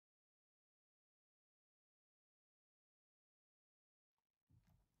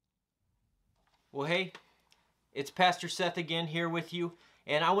Well, hey, it's Pastor Seth again here with you,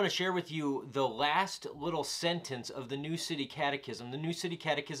 and I want to share with you the last little sentence of the New City Catechism. The New City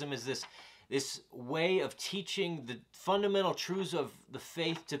Catechism is this way of teaching the fundamental truths of the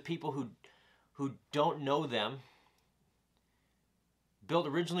faith to people who don't know them. Built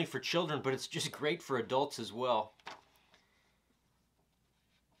originally for children, but it's just great for adults as well.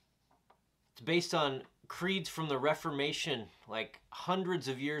 It's based on creeds from the Reformation, like hundreds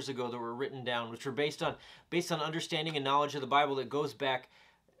of years ago, that were written down, which were based on understanding and knowledge of the Bible that goes back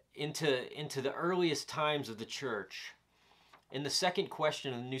into the earliest times of the church. And the second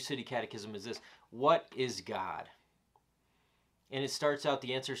question of the New City Catechism is this: what is God? And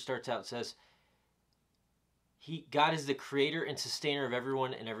the answer starts out, says, God is the creator and sustainer of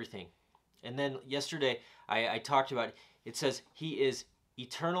everyone and everything. And then yesterday I talked about, it says he is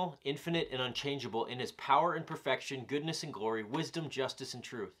eternal, infinite, and unchangeable in his power and perfection, goodness and glory, wisdom, justice, and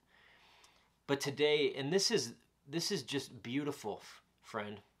truth. But today, and this is just beautiful,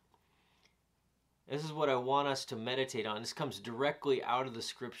 friend. This is what I want us to meditate on. This comes directly out of the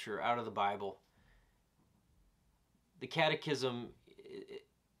scripture, out of the Bible. The Catechism,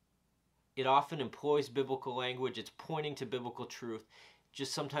 it often employs biblical language. It's pointing to biblical truth.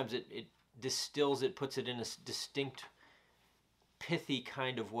 Just sometimes it distills it, puts it in a distinct, pithy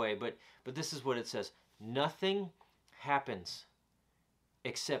kind of way. But this is what it says: nothing happens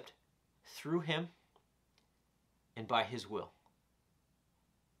except through him and by his will.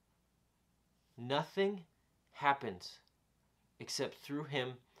 Nothing happens except through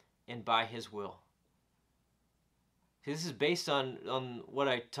him and by his will. See, this is based on what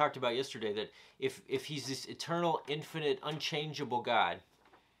I talked about yesterday, that if he's this eternal, infinite, unchangeable God,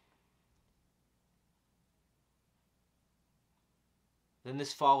 then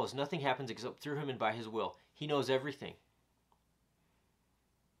this follows. Nothing happens except through him and by his will. He knows everything.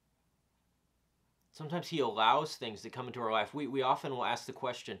 Sometimes he allows things to come into our life. We often will ask the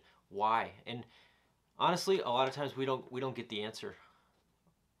question, why? And honestly, a lot of times we don't get the answer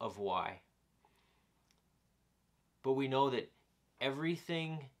of why. But we know that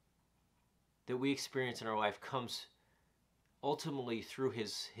everything that we experience in our life comes ultimately through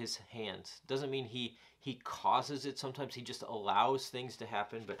his hands. Doesn't mean he causes it. Sometimes he just allows things to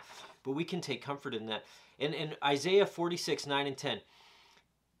happen, but we can take comfort in that. And in Isaiah 46, 9 and 10,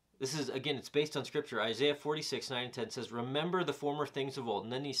 this is, again, it's based on scripture. Isaiah 46, 9 and 10 says, remember the former things of old.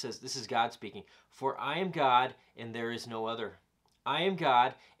 And then he says, this is God speaking, for I am God and there is no other. I am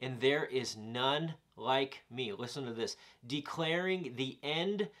God and there is none like me. Listen to this. Declaring the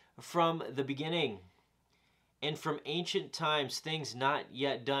end from the beginning, and from ancient times things not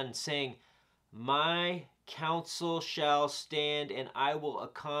yet done, saying, my counsel shall stand, and I will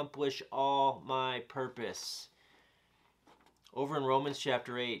accomplish all my purpose. Over in Romans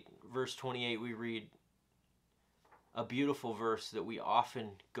chapter 8, verse 28, we read a beautiful verse that we often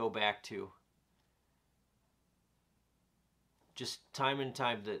go back to. Just time and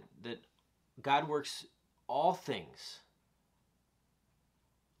time, that God works all things,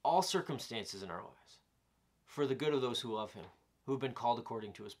 all circumstances in our lives, for the good of those who love him, who have been called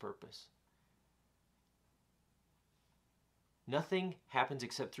according to his purpose. Nothing happens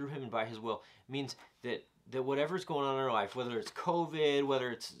except through him and by his will. It means that whatever's going on in our life, whether it's COVID, whether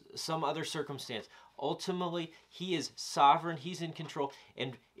it's some other circumstance, ultimately he is sovereign, he's in control,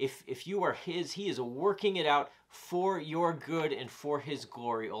 and if you are his, he is working it out for your good and for his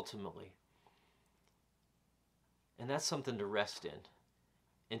glory ultimately. And that's something to rest in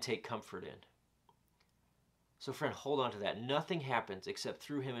and take comfort in. So friend, hold on to that. Nothing happens except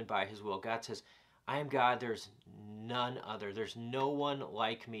through him and by his will. God says, I am God, there's none other. There's no one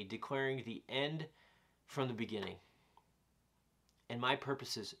like me, declaring the end from the beginning. And my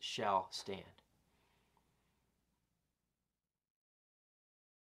purposes shall stand.